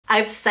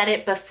I've said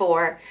it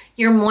before,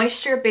 your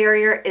moisture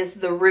barrier is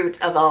the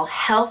root of all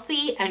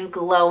healthy and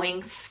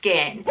glowing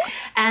skin.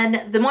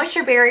 And the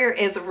moisture barrier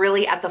is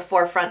really at the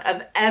forefront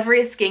of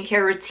every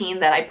skincare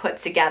routine that I put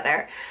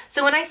together.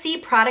 So when I see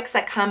products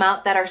that come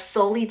out that are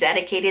solely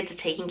dedicated to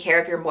taking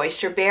care of your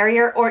moisture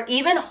barrier, or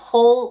even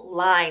whole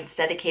lines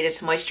dedicated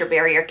to moisture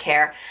barrier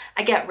care,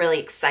 I get really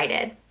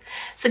excited.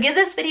 So give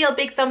this video a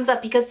big thumbs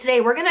up because today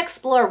we're going to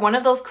explore one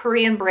of those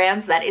Korean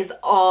brands that is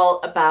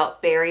all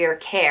about barrier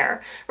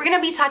care. We're going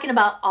to be talking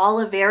about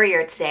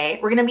Olivarrier today.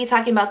 We're going to be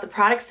talking about the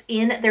products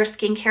in their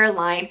skincare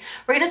line.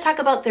 We're going to talk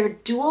about their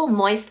dual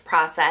moist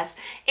process,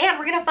 and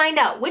we're going to find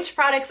out which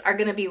products are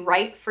going to be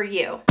right for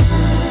you.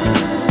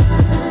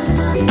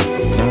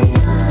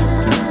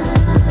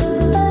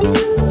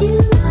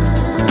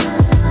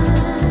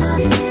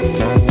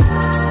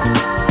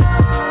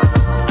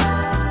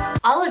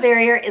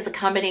 Olivarrier is a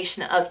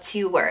combination of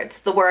two words,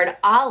 the word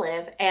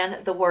olive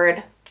and the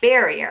word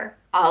barrier.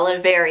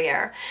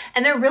 Olivarrier.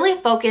 And they're really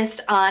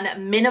focused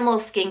on minimal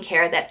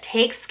skincare that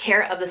takes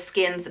care of the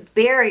skin's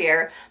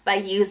barrier by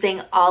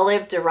using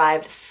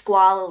olive-derived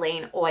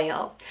squalane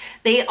oil.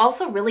 They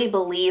also really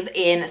believe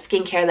in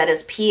skincare that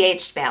is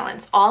pH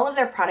balanced. All of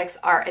their products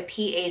are a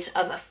pH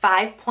of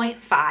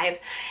 5.5,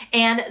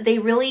 and they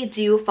really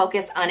do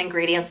focus on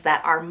ingredients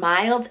that are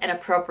mild and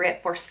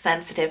appropriate for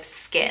sensitive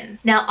skin.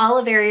 Now,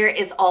 Olivarrier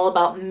is all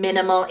about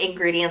minimal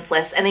ingredients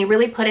lists, and they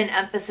really put an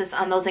emphasis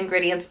on those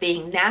ingredients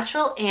being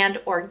natural and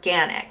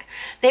organic.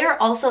 They are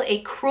also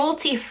a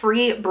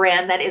cruelty-free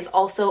brand that is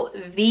also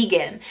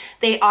vegan.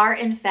 They are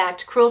in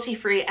fact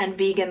cruelty-free and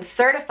vegan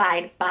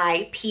certified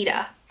by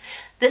PETA.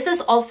 This is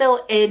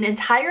also an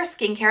entire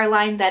skincare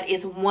line that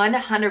is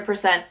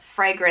 100%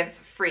 fragrance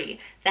free.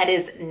 That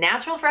is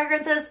natural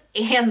fragrances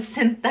and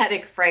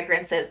synthetic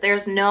fragrances.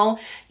 There's no,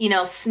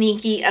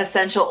 sneaky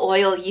essential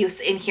oil use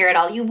in here at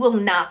all. You will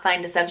not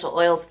find essential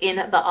oils in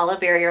the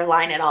Olivarrier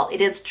line at all.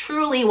 It is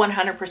truly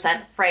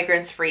 100%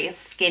 fragrance free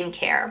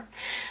skincare.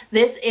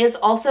 This is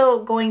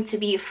also going to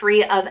be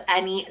free of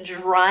any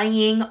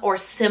drying or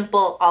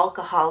simple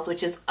alcohols,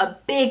 which is a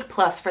big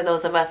plus for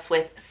those of us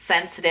with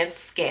sensitive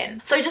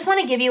skin. So I just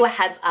want to give you a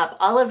heads up.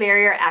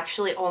 Olivarrier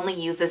actually only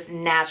uses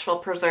natural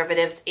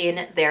preservatives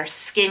in their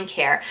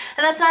skincare.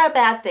 And that's not a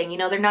bad thing.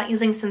 They're not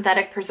using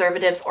synthetic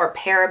preservatives or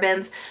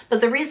parabens.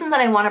 But the reason that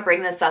I want to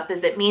bring this up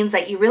is it means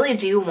that you really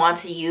do want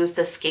to use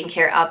the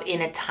skincare up in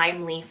a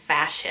timely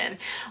fashion.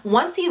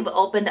 Once you've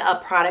opened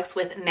up products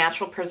with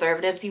natural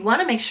preservatives, you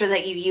want to make sure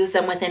that you use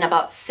them within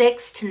about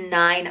 6 to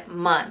 9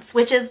 months,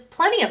 which is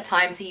plenty of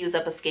time to use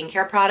up a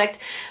skincare product.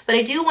 But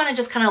I do want to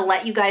just kind of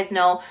let you guys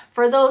know,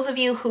 for those of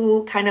you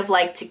who kind of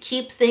like to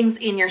keep things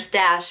in your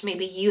stash,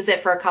 maybe use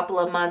it for a couple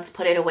of months,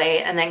 put it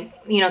away, and then,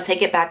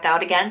 take it back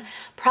out again.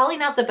 Probably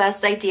not the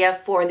best idea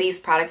for these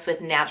products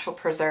with natural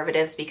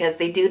preservatives because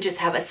they do just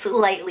have a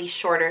slightly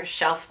shorter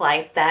shelf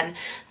life than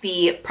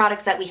the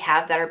products that we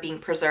have that are being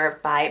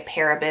preserved by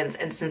parabens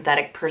and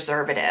synthetic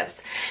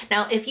preservatives.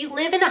 Now, if you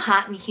live in a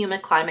hot and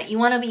humid climate, you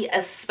want to be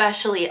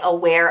especially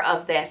aware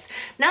of this.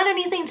 Not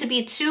anything to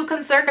be too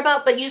concerned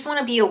about, but you just want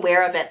to be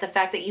aware of it. The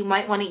fact that you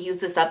might want to use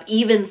this up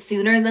even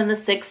sooner than the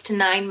 6 to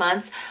 9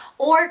 months,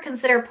 or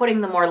consider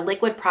putting the more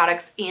liquid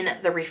products in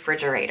the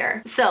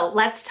refrigerator. So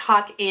let's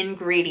talk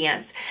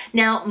ingredients.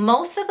 Now,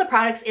 most of the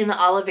products in the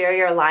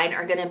Olivarrier line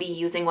are going to be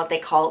using what they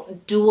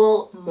call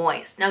dual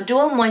moist. Now,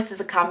 dual moist is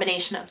a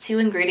combination of two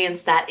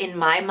ingredients that, in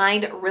my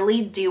mind,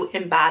 really do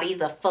embody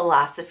the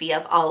philosophy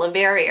of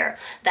Olivarrier,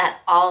 that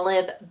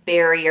olive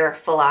barrier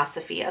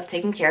philosophy of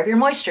taking care of your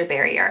moisture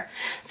barrier.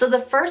 So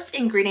the first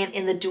ingredient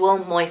in the dual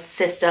moist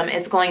system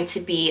is going to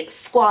be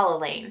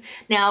squalane.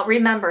 Now,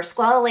 remember,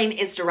 squalane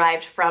is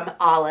derived from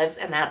olives,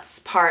 and that's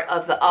part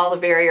of the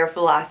Olivarrier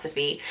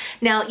philosophy.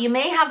 Now, you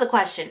may have the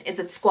question, is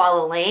it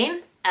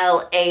squalane,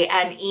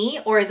 L-A-N-E,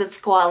 or is it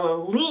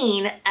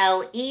squalene,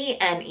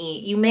 L-E-N-E?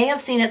 You may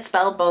have seen it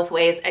spelled both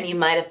ways and you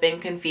might have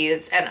been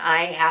confused, and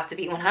I have to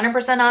be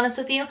 100% honest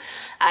with you.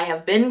 I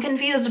have been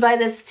confused by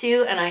this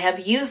too, and I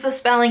have used the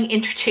spelling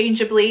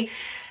interchangeably,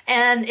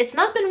 and it's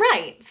not been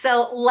right.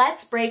 So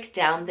let's break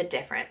down the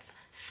difference.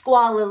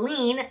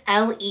 Squalene,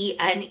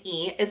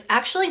 L-E-N-E, is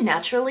actually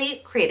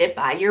naturally created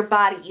by your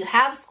body. You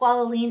have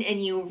squalene in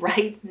you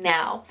right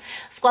now.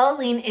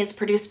 Squalene is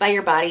produced by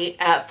your body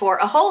for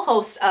a whole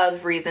host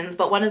of reasons,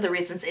 but one of the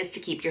reasons is to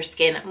keep your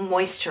skin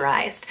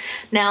moisturized.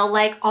 Now,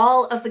 like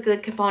all of the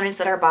good components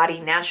that our body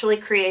naturally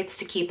creates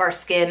to keep our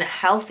skin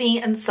healthy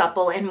and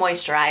supple and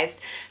moisturized,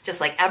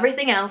 just like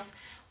everything else,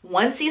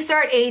 once you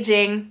start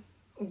aging,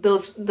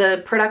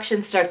 the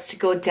production starts to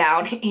go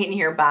down in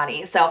your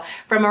body. So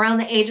from around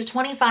the age of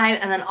 25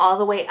 and then all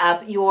the way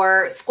up,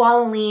 your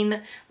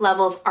squalene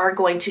levels are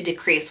going to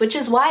decrease, which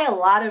is why a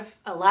lot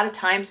of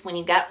times when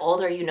you get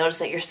older, you notice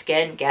that your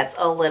skin gets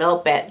a little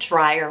bit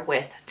drier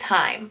with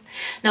time.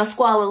 Now,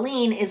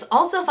 squalene is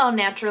also found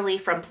naturally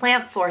from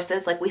plant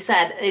sources. Like we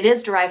said, it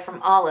is derived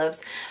from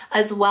olives,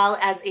 as well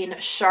as in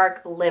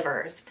shark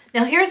livers.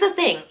 Now, here's the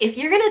thing. If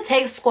you're going to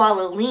take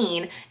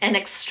squalene and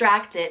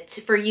extract it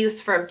for use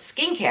for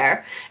skincare,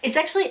 skincare, it's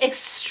actually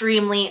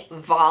extremely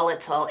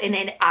volatile and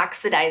it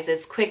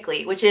oxidizes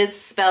quickly, which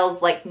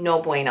spells like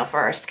no bueno for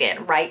our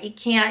skin, right? You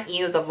can't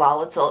use a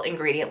volatile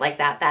ingredient like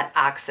that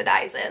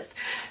oxidizes.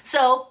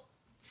 So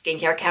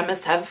skincare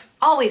chemists have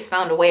always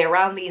found a way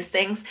around these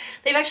things.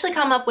 They've actually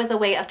come up with a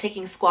way of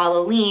taking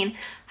squalane,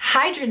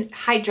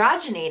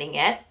 hydrogenating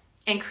it,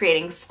 and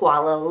creating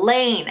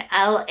squalane,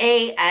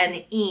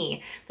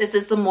 L-A-N-E. This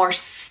is the more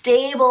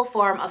stable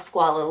form of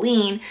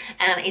squalane,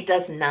 and it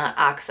does not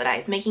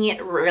oxidize, making it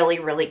really,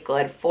 really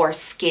good for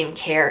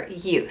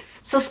skincare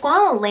use. So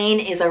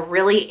squalane is a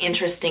really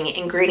interesting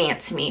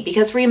ingredient to me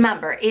because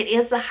remember, it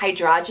is the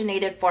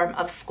hydrogenated form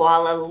of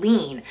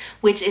squalane,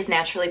 which is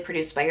naturally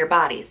produced by your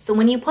body. So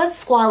when you put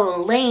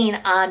squalane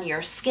on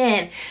your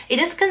skin, it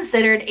is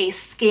considered a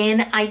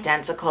skin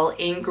identical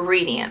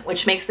ingredient,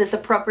 which makes this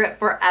appropriate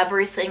for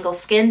every single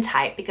skin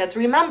type, because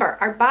remember,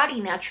 our body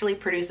naturally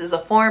produces a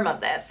form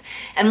of this,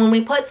 and when we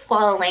put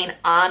squalane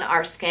on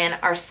our skin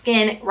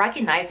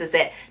recognizes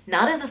it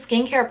not as a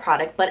skincare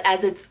product but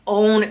as its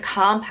own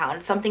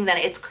compound, something that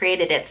it's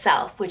created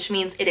itself, which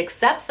means it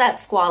accepts that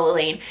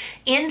squalane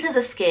into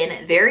the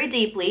skin very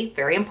deeply,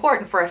 very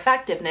important for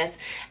effectiveness,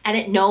 and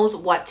it knows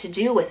what to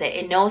do with it.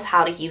 It knows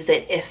how to use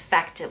it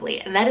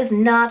effectively, and that is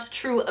not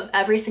true of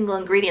every single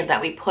ingredient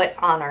that we put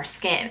on our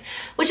skin,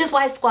 which is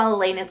why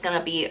squalane is going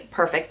to be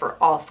perfect for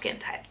all skin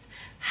types.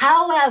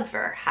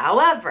 However,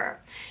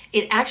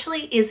 it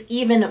actually is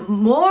even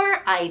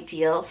more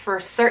ideal for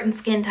certain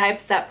skin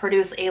types that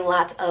produce a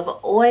lot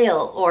of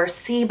oil or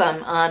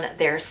sebum on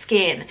their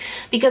skin,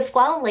 because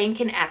squalane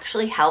can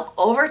actually help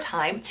over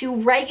time to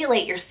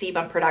regulate your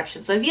sebum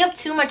production. So if you have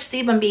too much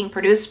sebum being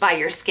produced by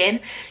your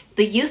skin,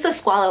 the use of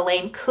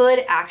squalane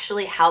could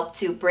actually help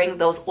to bring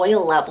those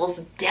oil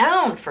levels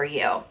down for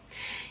you.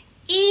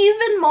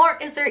 Even more,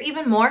 is there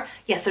even more?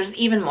 Yes, there's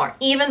even more.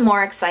 Even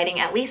more exciting,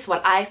 at least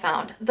what I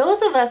found.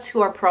 Those of us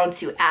who are prone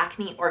to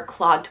acne or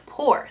clogged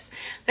pores.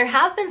 There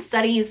have been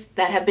studies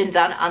that have been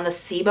done on the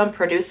sebum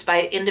produced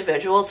by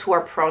individuals who are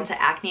prone to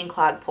acne and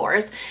clogged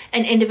pores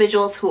and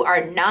individuals who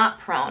are not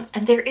prone.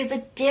 And there is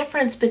a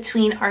difference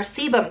between our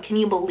sebum. Can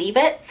you believe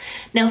it?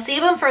 Now,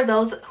 sebum, for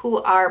those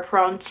who are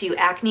prone to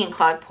acne and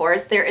clogged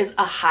pores, there is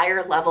a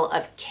higher level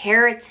of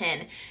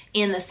keratin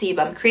in the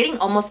sebum, creating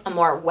almost a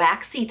more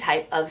waxy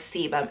type of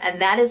sebum,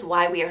 and that is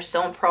why we are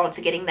so prone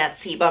to getting that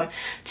sebum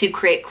to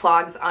create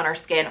clogs on our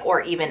skin or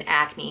even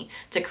acne,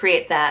 to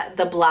create the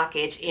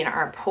blockage in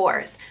our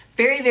pores.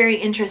 Very, very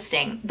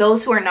interesting.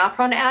 Those who are not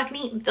prone to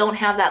acne don't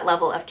have that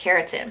level of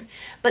keratin.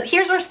 But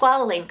here's where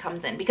squalane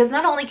comes in, because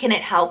not only can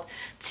it help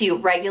to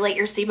regulate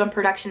your sebum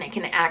production, it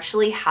can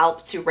actually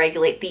help to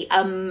regulate the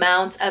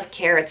amount of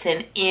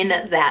keratin in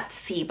that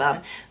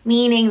sebum,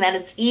 meaning that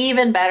it's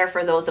even better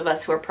for those of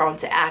us who are prone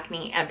to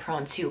acne and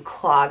prone to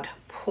clogged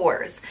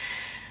pores.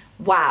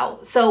 Wow.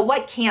 So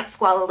what can't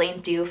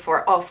squalane do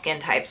for all skin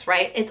types,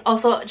 right? It's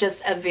also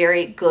just a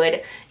very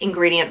good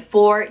ingredient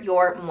for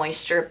your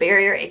moisture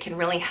barrier. It can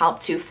really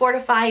help to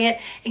fortify it.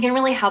 It can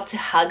really help to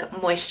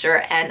hug moisture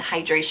and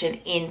hydration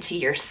into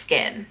your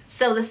skin.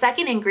 So the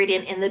second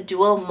ingredient in the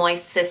dual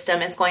moist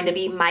system is going to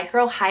be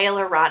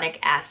microhyaluronic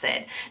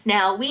acid.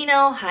 Now we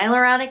know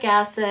hyaluronic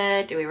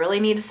acid, do we really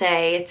need to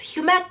say, it's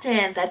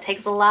humectant that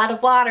takes a lot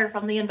of water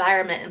from the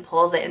environment and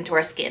pulls it into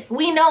our skin.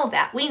 We know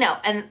that, we know.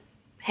 And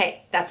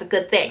hey, that's a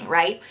good thing,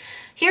 right?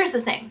 Here's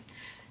the thing.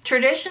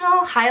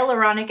 Traditional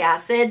hyaluronic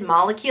acid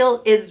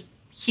molecule is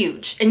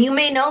huge, and you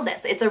may know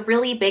this. It's a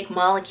really big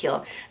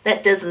molecule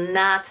that does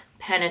not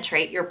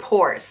penetrate your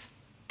pores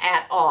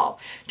at all.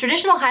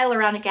 Traditional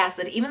hyaluronic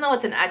acid, even though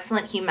it's an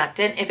excellent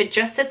humectant, if it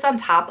just sits on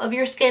top of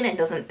your skin and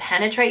doesn't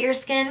penetrate your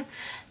skin,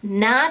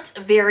 not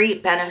very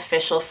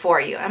beneficial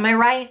for you. Am I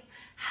right?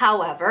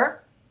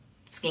 However,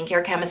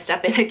 skincare chemists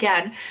step in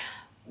again.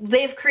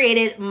 They've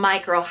created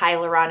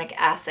microhyaluronic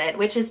acid,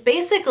 which is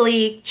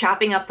basically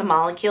chopping up the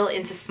molecule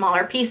into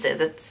smaller pieces.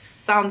 It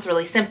sounds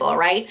really simple,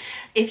 right?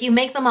 If you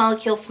make the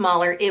molecule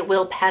smaller, it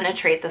will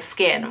penetrate the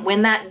skin.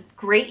 When that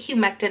great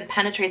humectant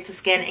penetrates the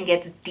skin and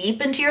gets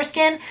deep into your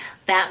skin,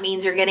 that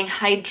means you're getting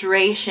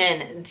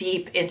hydration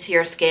deep into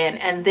your skin,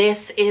 and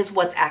this is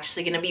what's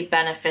actually going to be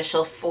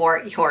beneficial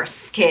for your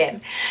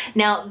skin.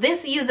 Now,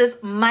 this uses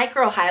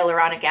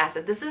microhyaluronic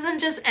acid. This isn't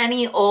just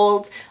any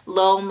old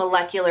low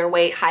molecular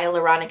weight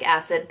hyaluronic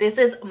acid. This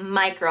is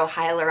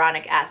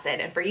microhyaluronic acid,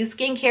 and for you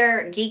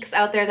skincare geeks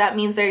out there, that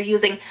means they're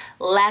using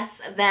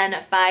less than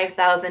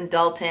 5,000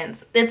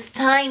 Daltons. It's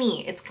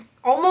tiny. It's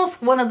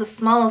almost one of the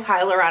smallest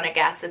hyaluronic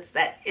acids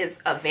that is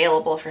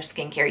available for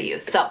skincare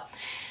use. So,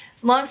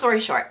 long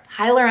story short,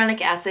 hyaluronic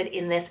acid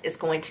in this is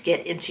going to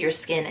get into your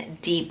skin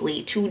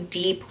deeply, to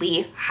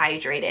deeply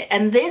hydrate it.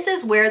 And this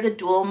is where the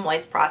dual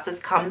moist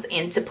process comes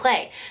into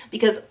play,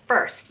 because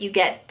first you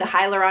get the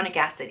hyaluronic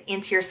acid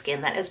into your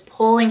skin that is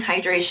pulling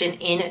hydration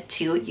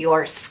into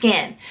your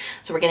skin.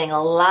 So we're getting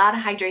a lot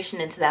of hydration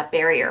into that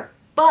barrier.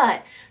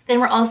 But then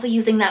we're also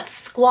using that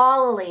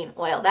squalane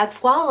oil. That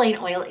squalane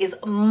oil is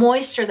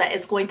moisture that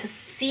is going to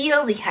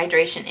seal the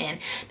hydration in.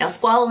 Now,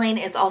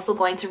 squalane is also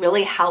going to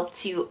really help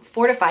to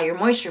fortify your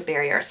moisture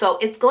barrier. So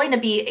it's going to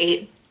be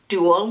a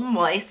dual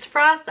moist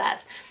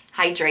process.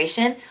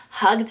 Hydration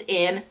hugged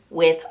in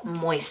with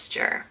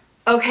moisture.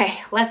 Okay,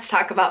 let's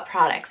talk about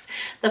products.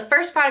 The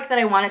first product that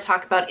I want to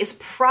talk about is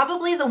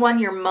probably the one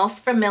you're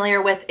most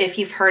familiar with if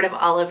you've heard of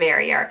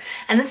Olivarrier,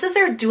 and this is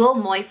their Dual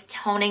Moist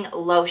Toning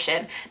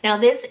Lotion. Now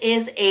this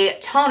is a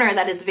toner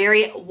that is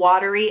very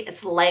watery,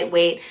 it's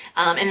lightweight,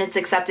 and it's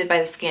accepted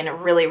by the skin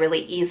really,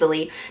 really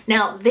easily.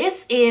 Now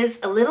this is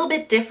a little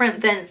bit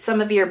different than some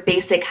of your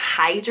basic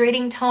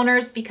hydrating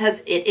toners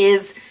because it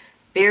is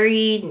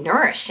very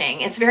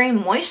nourishing. It's very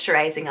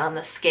moisturizing on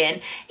the skin.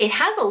 It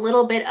has a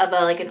little bit of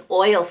like an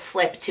oil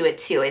slip to it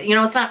too. You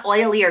know, it's not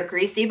oily or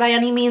greasy by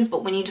any means,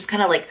 but when you just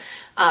kind of like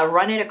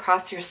run it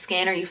across your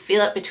skin or you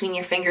feel it between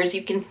your fingers,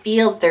 you can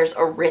feel there's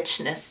a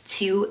richness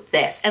to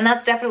this. And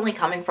that's definitely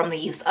coming from the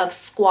use of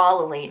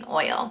squalane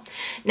oil.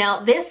 Now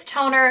this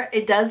toner,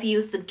 it does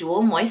use the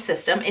dual moist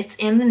system. It's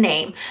in the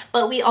name,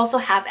 but we also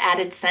have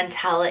added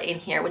centella in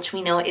here, which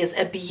we know is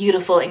a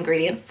beautiful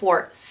ingredient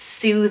for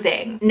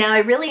soothing. Now I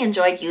really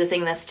enjoyed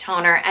using this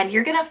toner, and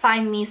you're gonna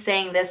find me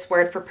saying this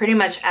word for pretty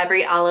much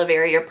every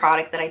Olivarrier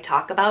product that I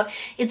talk about.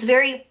 It's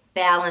very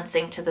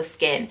balancing to the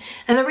skin.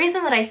 And the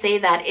reason that I say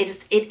that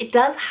is it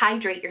does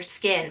hydrate your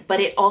skin,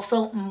 but it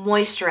also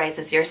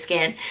moisturizes your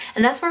skin.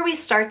 And that's where we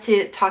start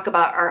to talk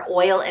about our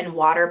oil and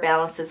water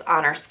balances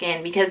on our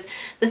skin, because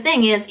the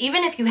thing is,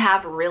 even if you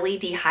have really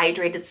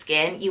dehydrated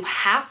skin, you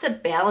have to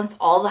balance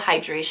all the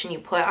hydration you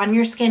put on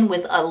your skin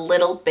with a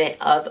little bit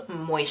of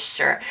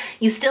moisture.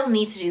 You still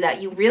need to do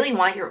that. You really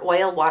want your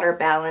oil water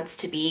balance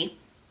to be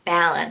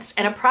balanced,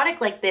 and a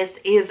product like this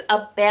is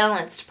a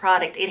balanced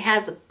product. It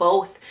has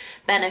both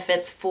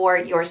benefits for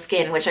your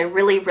skin, which I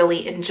really,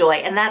 really enjoy,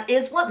 and that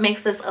is what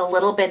makes this a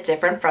little bit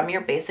different from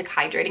your basic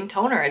hydrating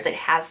toner, is it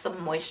has some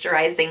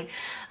moisturizing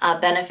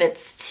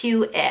benefits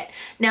to it.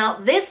 Now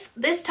this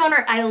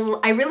toner,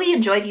 I really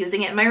enjoyed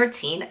using it in my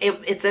routine.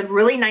 It's a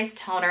really nice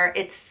toner.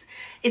 It's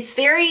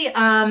very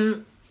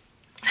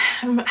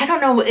I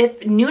don't know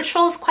if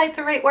neutral is quite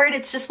the right word.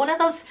 It's just one of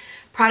those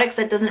products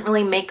that doesn't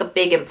really make a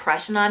big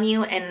impression on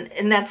you,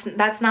 and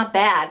that's not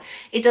bad.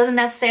 It doesn't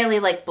necessarily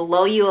like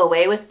blow you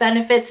away with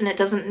benefits, and it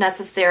doesn't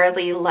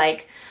necessarily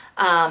like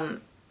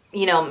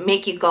you know,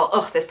 make you go,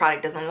 oh, this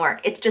product doesn't work.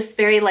 It just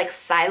very like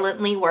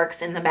silently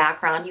works in the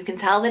background. You can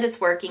tell that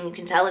it's working, you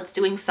can tell it's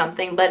doing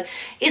something, but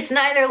it's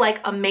neither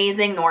like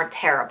amazing nor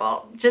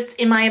terrible. Just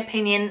in my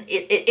opinion,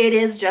 it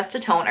is just a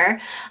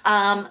toner.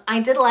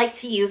 I did like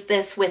to use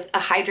this with a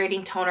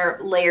hydrating toner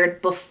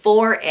layered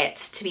before it,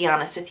 to be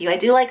honest with you. I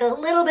do like a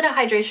little bit of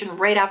hydration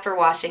right after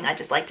washing. I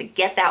just like to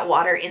get that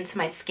water into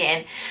my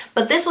skin.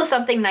 But this was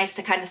something nice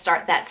to kind of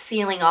start that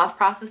sealing off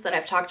process that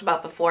I've talked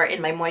about before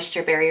in my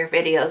moisture barrier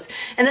videos.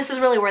 And this is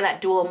really where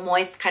that dual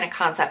moist kind of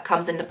concept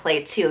comes into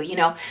play too. You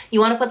know, you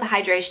want to put the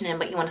hydration in,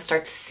 but you want to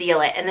start to seal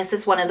it. And this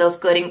is one of those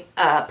good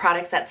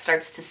products that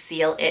starts to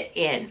seal it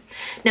in.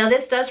 Now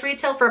this does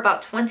retail for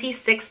about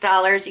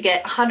 $26. You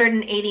get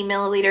 180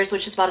 milliliters,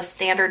 which is about a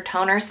standard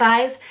toner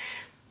size.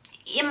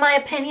 In my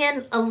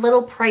opinion, a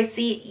little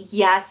pricey,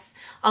 yes.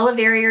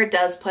 Olivarrier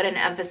does put an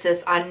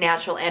emphasis on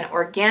natural and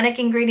organic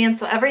ingredients,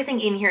 so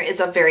everything in here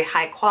is of very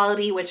high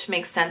quality, which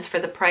makes sense for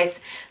the price.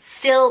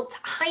 Still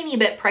tiny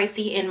bit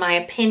pricey in my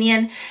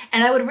opinion,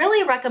 and I would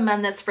really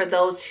recommend this for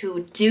those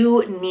who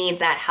do need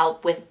that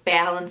help with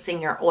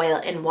balancing your oil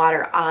and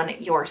water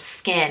on your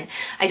skin.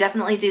 I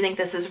definitely do think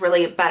this is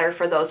really better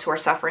for those who are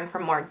suffering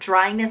from more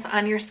dryness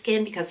on your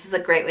skin, because this is a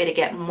great way to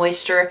get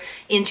moisture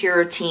into your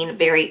routine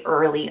very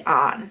early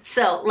on.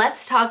 So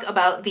let's talk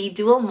about the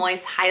Dual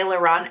Moist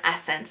Hyaluron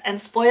Essence.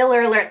 And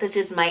spoiler alert, this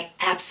is my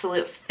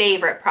absolute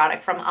favorite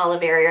product from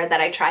Olivarrier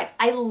that I tried.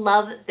 I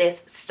love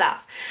this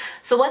stuff.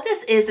 So what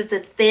this is, it's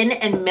a thin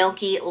and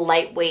milky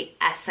lightweight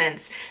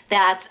essence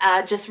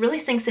that just really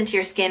sinks into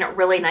your skin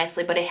really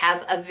nicely, but it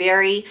has a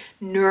very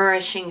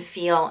nourishing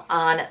feel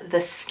on the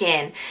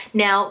skin.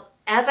 Now,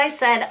 as I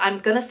said, I'm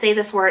going to say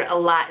this word a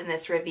lot in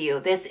this review.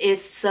 This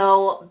is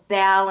so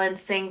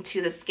balancing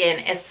to the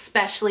skin,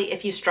 especially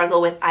if you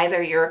struggle with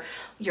either your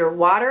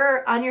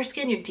water on your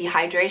skin, your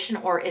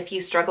dehydration, or if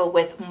you struggle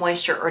with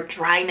moisture or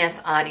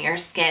dryness on your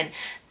skin.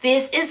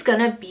 This is going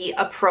to be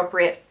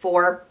appropriate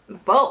for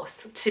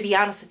both, to be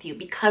honest with you,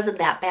 because of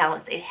that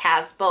balance. It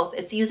has both.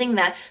 It's using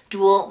that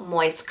dual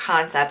moist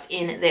concept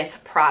in this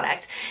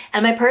product.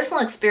 And my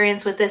personal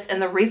experience with this,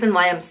 and the reason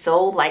why I'm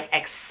so like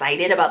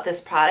excited about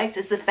this product,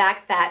 is the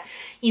fact that,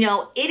 you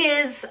know, it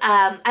is,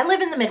 I live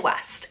in the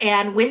Midwest,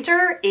 and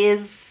winter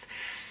is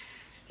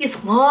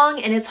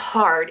long and it's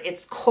hard.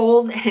 It's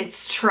cold and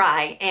it's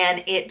dry,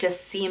 and it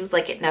just seems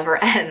like it never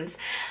ends.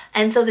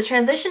 And so the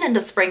transition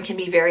into spring can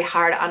be very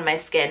hard on my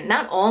skin,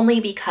 not only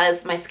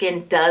because my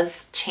skin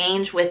does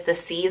change with the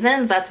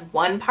seasons, that's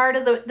one part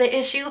of the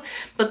issue,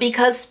 but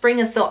because spring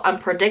is so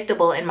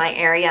unpredictable in my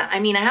area. I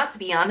mean, I have to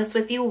be honest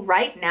with you,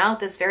 right now,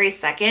 this very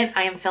second,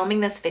 I am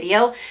filming this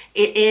video.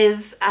 It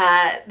is,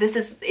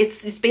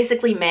 it's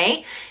basically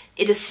May.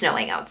 It is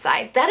snowing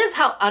outside. That is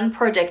how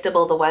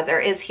unpredictable the weather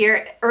is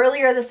here.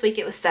 Earlier this week,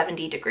 it was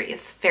 70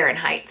 degrees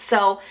Fahrenheit.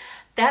 So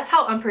That's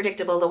how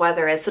unpredictable the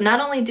weather is. So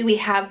not only do we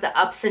have the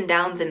ups and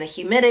downs in the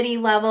humidity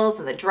levels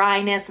and the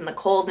dryness and the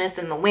coldness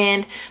and the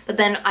wind, but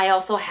then I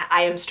also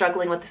I am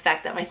struggling with the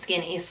fact that my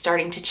skin is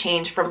starting to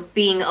change from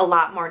being a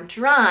lot more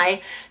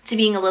dry to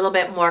being a little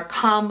bit more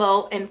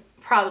combo and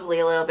probably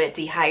a little bit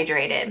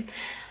dehydrated.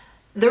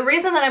 The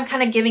reason that I'm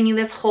kind of giving you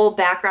this whole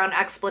background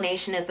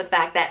explanation is the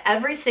fact that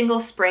every single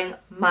spring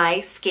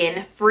my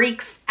skin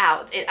freaks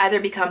out. It either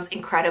becomes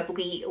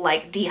incredibly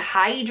like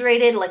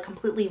dehydrated, like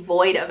completely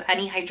void of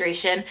any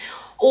hydration,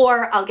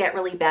 or I'll get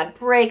really bad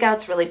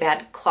breakouts, really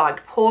bad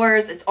clogged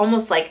pores. It's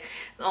almost like,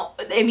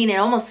 I mean, it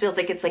almost feels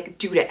like it's like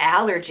due to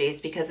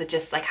allergies because of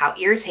just like how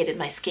irritated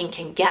my skin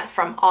can get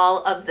from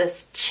all of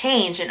this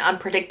change and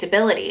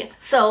unpredictability.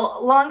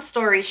 So long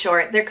story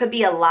short, there could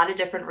be a lot of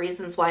different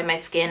reasons why my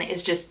skin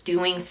is just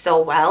doing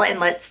so well, and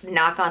let's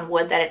knock on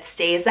wood that it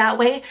stays that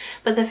way.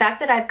 But the fact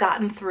that I've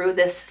gotten through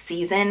this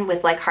season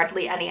with like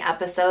hardly any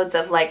episodes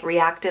of like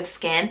reactive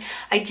skin,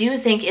 I do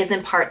think is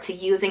in part to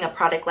using a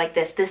product like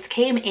this. This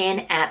came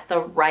in at the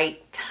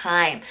right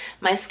time.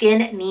 My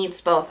skin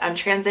needs both. I'm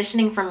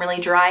transitioning from really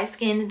dry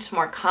skin to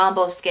more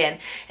combo skin,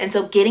 and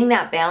so getting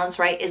that balance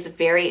right is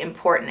very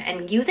important,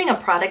 and using a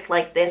product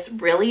like this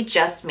really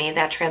just made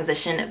that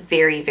transition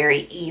very,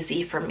 very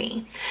easy for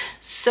me.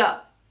 So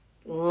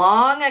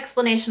long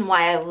explanation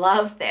why I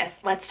love this.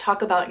 Let's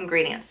talk about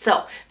ingredients.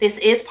 So this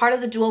is part of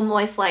the Dual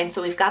Moist line.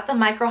 So we've got the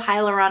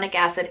microhyaluronic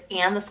acid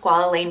and the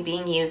squalane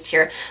being used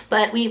here,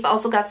 but we've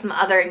also got some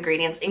other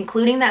ingredients,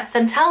 including that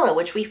centella,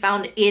 which we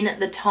found in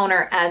the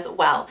toner as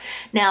well.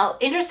 Now,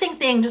 interesting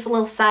thing, just a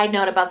little side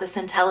note about the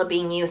centella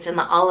being used in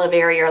the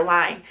Olivarrier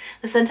line.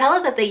 The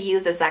centella that they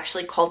use is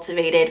actually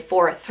cultivated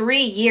for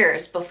 3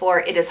 years before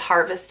it is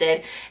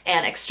harvested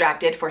and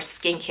extracted for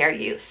skincare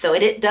use. So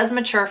it does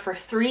mature for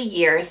 3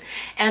 years.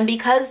 And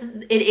because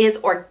it is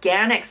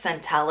organic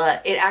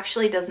centella, it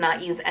actually does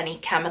not use any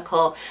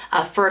chemical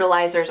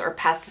fertilizers or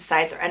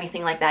pesticides or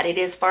anything like that. It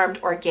is farmed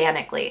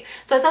organically.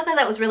 So I thought that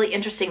that was really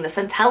interesting. The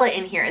centella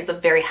in here is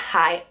of very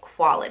high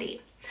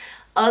quality.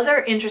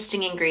 Other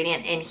interesting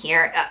ingredient in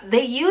here,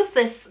 they use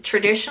this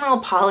traditional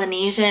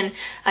Polynesian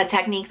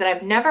technique that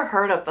I've never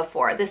heard of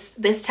before.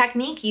 This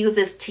technique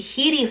uses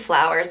Tahiti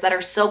flowers that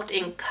are soaked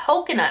in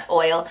coconut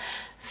oil.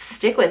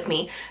 Stick with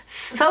me,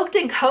 soaked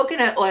in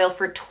coconut oil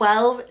for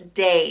 12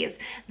 days.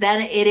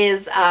 Then it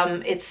is,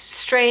 it's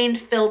strained,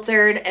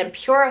 filtered, and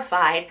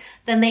purified.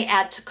 Then they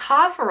add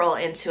tocopherol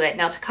into it.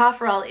 Now,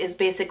 tocopherol is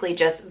basically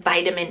just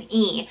vitamin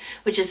E,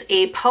 which is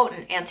a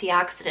potent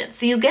antioxidant.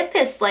 So you get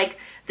this like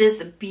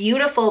this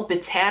beautiful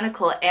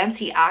botanical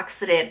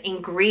antioxidant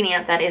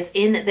ingredient that is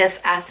in this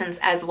essence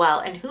as well.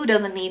 And who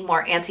doesn't need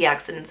more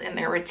antioxidants in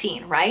their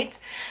routine, right?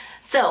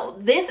 So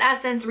this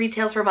essence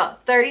retails for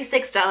about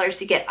 $36.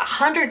 You get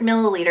 100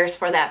 milliliters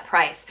for that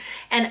price.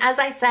 And as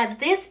I said,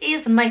 this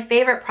is my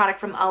favorite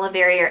product from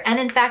Olivarrier. And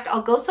in fact,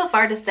 I'll go so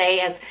far to say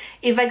as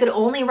if I could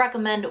only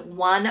recommend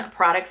one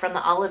product from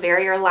the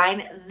Olivarrier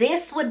line,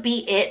 this would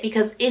be it,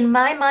 because in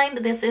my mind,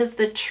 this is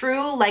the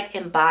true like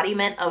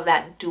embodiment of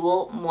that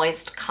dual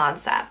moist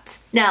concept.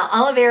 Now,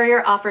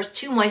 Olivarrier offers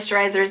 2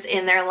 moisturizers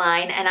in their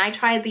line, and I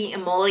tried the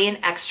Emollient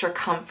Extra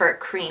Comfort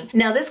Cream.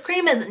 Now, this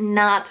cream is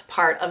not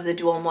part of the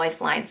Dual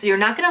Moist line, so you're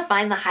not going to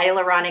find the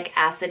hyaluronic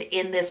acid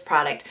in this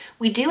product.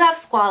 We do have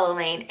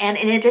squalane, and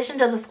in addition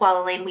to the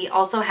squalane, we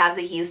also have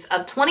the use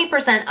of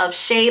 20% of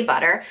shea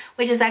butter,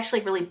 which is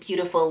actually really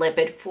beautiful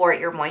lipid for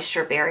your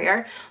moisture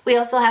barrier. We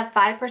also have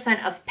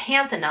 5% of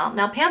panthenol.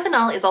 Now,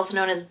 panthenol is also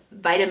known as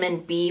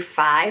vitamin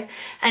B5,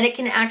 and it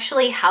can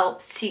actually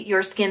help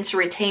your skin to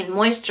retain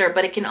moisture,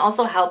 but it can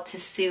also help to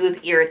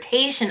soothe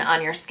irritation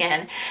on your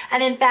skin.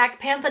 And in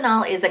fact,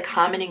 panthenol is a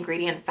common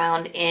ingredient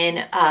found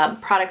in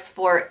products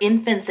for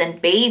infants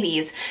and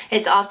babies.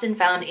 It's often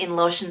found in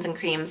lotions and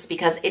creams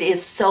because it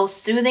is so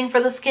soothing for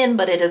the skin,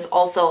 but it is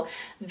also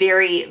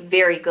very,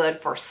 very good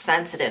for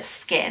sensitive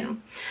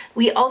skin.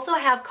 We also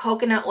have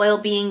coconut oil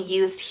being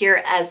used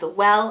here as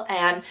well,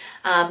 and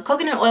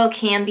coconut oil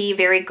can be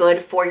very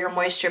good for your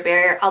moisture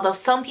barrier, although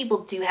some people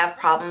do have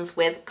problems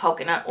with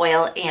coconut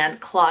oil and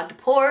clogged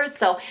pores.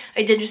 So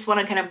I did just want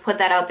to kind of put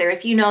that out there.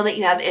 If you know that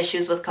you have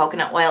issues with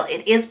coconut oil,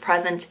 it is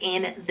present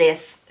in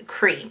this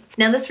cream.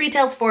 Now this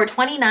retails for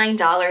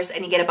 $29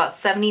 and you get about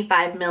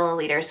 75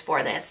 milliliters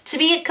for this. To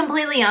be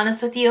completely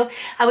honest with you,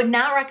 I would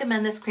not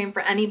recommend this cream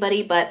for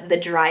anybody but the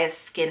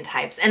driest skin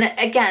types. And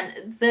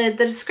again, the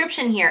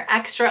description here,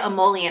 extra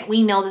emollient,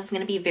 we know this is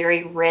going to be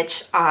very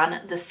rich on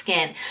the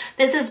skin.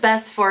 This is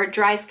best for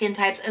dry skin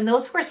types and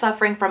those who are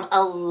suffering from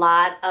a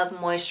lot of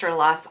moisture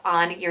loss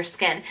on your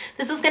skin.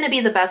 This is going to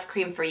be the best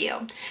cream for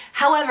you.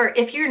 However,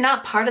 if you're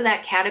not part of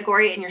that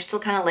category and you're still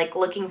kind of like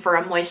looking for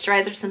a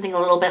moisturizer, something a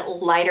little bit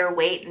lighter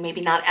weight and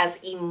maybe not as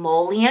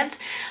emollient,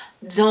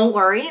 Don't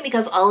worry,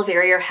 because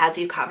Olivarrier has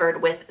you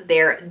covered with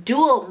their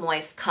Dual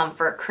Moist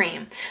Comfort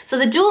Cream. So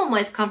the Dual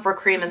Moist Comfort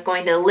Cream is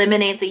going to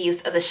eliminate the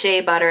use of the shea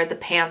butter, the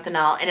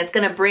panthenol, and it's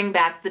going to bring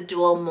back the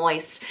dual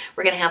moist.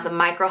 We're going to have the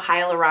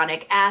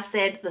microhyaluronic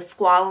acid, the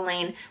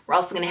squalane. We're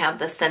also going to have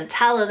the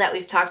centella that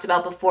we've talked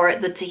about before,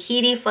 the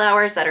Tahiti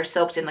flowers that are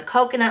soaked in the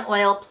coconut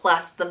oil,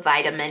 plus the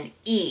vitamin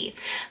E.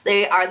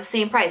 They are the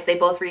same price. They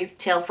both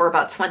retail for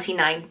about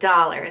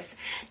 $29.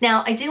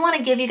 Now, I do want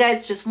to give you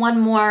guys just one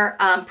more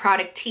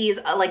product tease,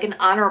 like an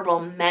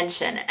honorable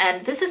mention.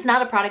 And this is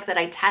not a product that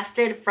I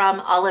tested from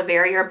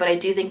Olivarrier, but I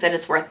do think that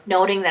it's worth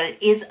noting that it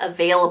is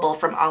available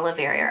from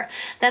Olivarrier.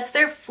 That's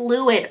their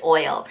fluid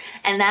oil,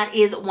 and that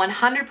is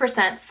 100%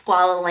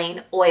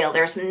 squalane oil.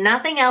 There's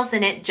nothing else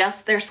in it,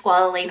 just their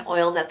squalane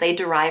oil that they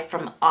derive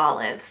from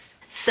olives.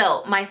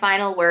 So my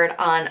final word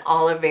on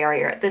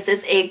Olivarrier. This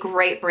is a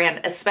great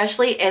brand,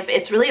 especially if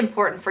it's really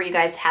important for you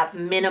guys to have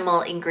minimal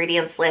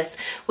ingredients lists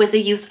with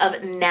the use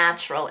of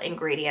natural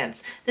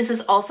ingredients. This is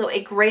also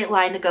a great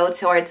line to go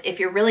towards if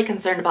you're really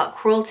concerned about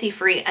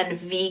cruelty-free and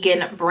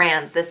vegan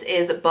brands. This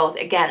is both.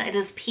 Again, it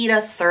is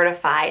PETA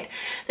certified.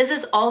 This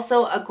is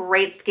also a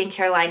great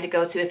skincare line to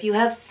go to if you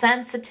have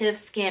sensitive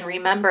skin.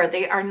 Remember,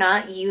 they are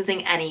not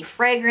using any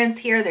fragrance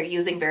here. They're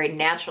using very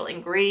natural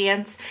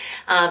ingredients,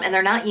 and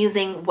they're not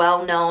using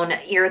well-known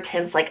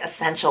irritants like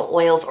essential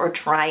oils or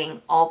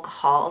drying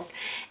alcohols.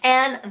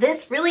 And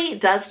this really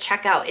does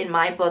check out in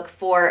my book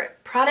for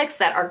products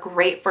that are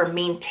great for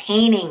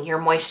maintaining your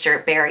moisture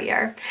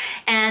barrier.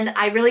 And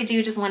I really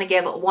do just want to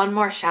give one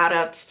more shout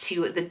out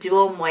to the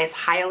Dual Moist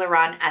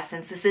Hyaluron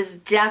Essence. This is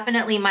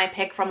definitely my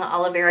pick from the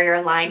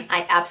Olivarrier line.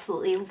 I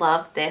absolutely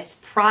love this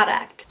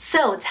product.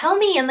 So tell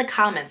me in the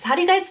comments, how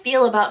do you guys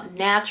feel about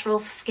natural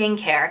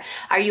skincare?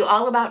 Are you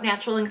all about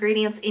natural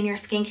ingredients in your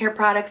skincare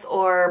products,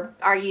 or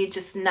are you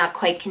just not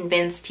quite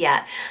convinced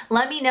yet?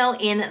 Let me know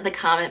in the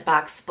comment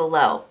box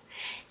below.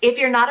 If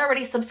you're not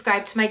already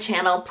subscribed to my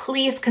channel,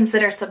 please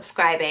consider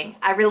subscribing.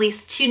 I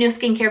release 2 new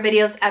skincare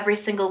videos every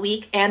single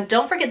week, and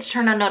don't forget to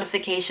turn on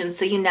notifications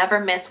so you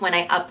never miss when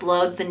I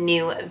upload the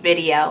new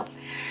video.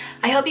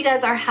 I hope you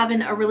guys are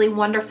having a really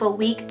wonderful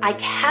week. I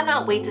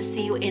cannot wait to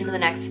see you in the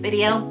next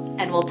video,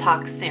 and we'll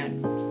talk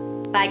soon.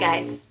 Bye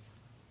guys.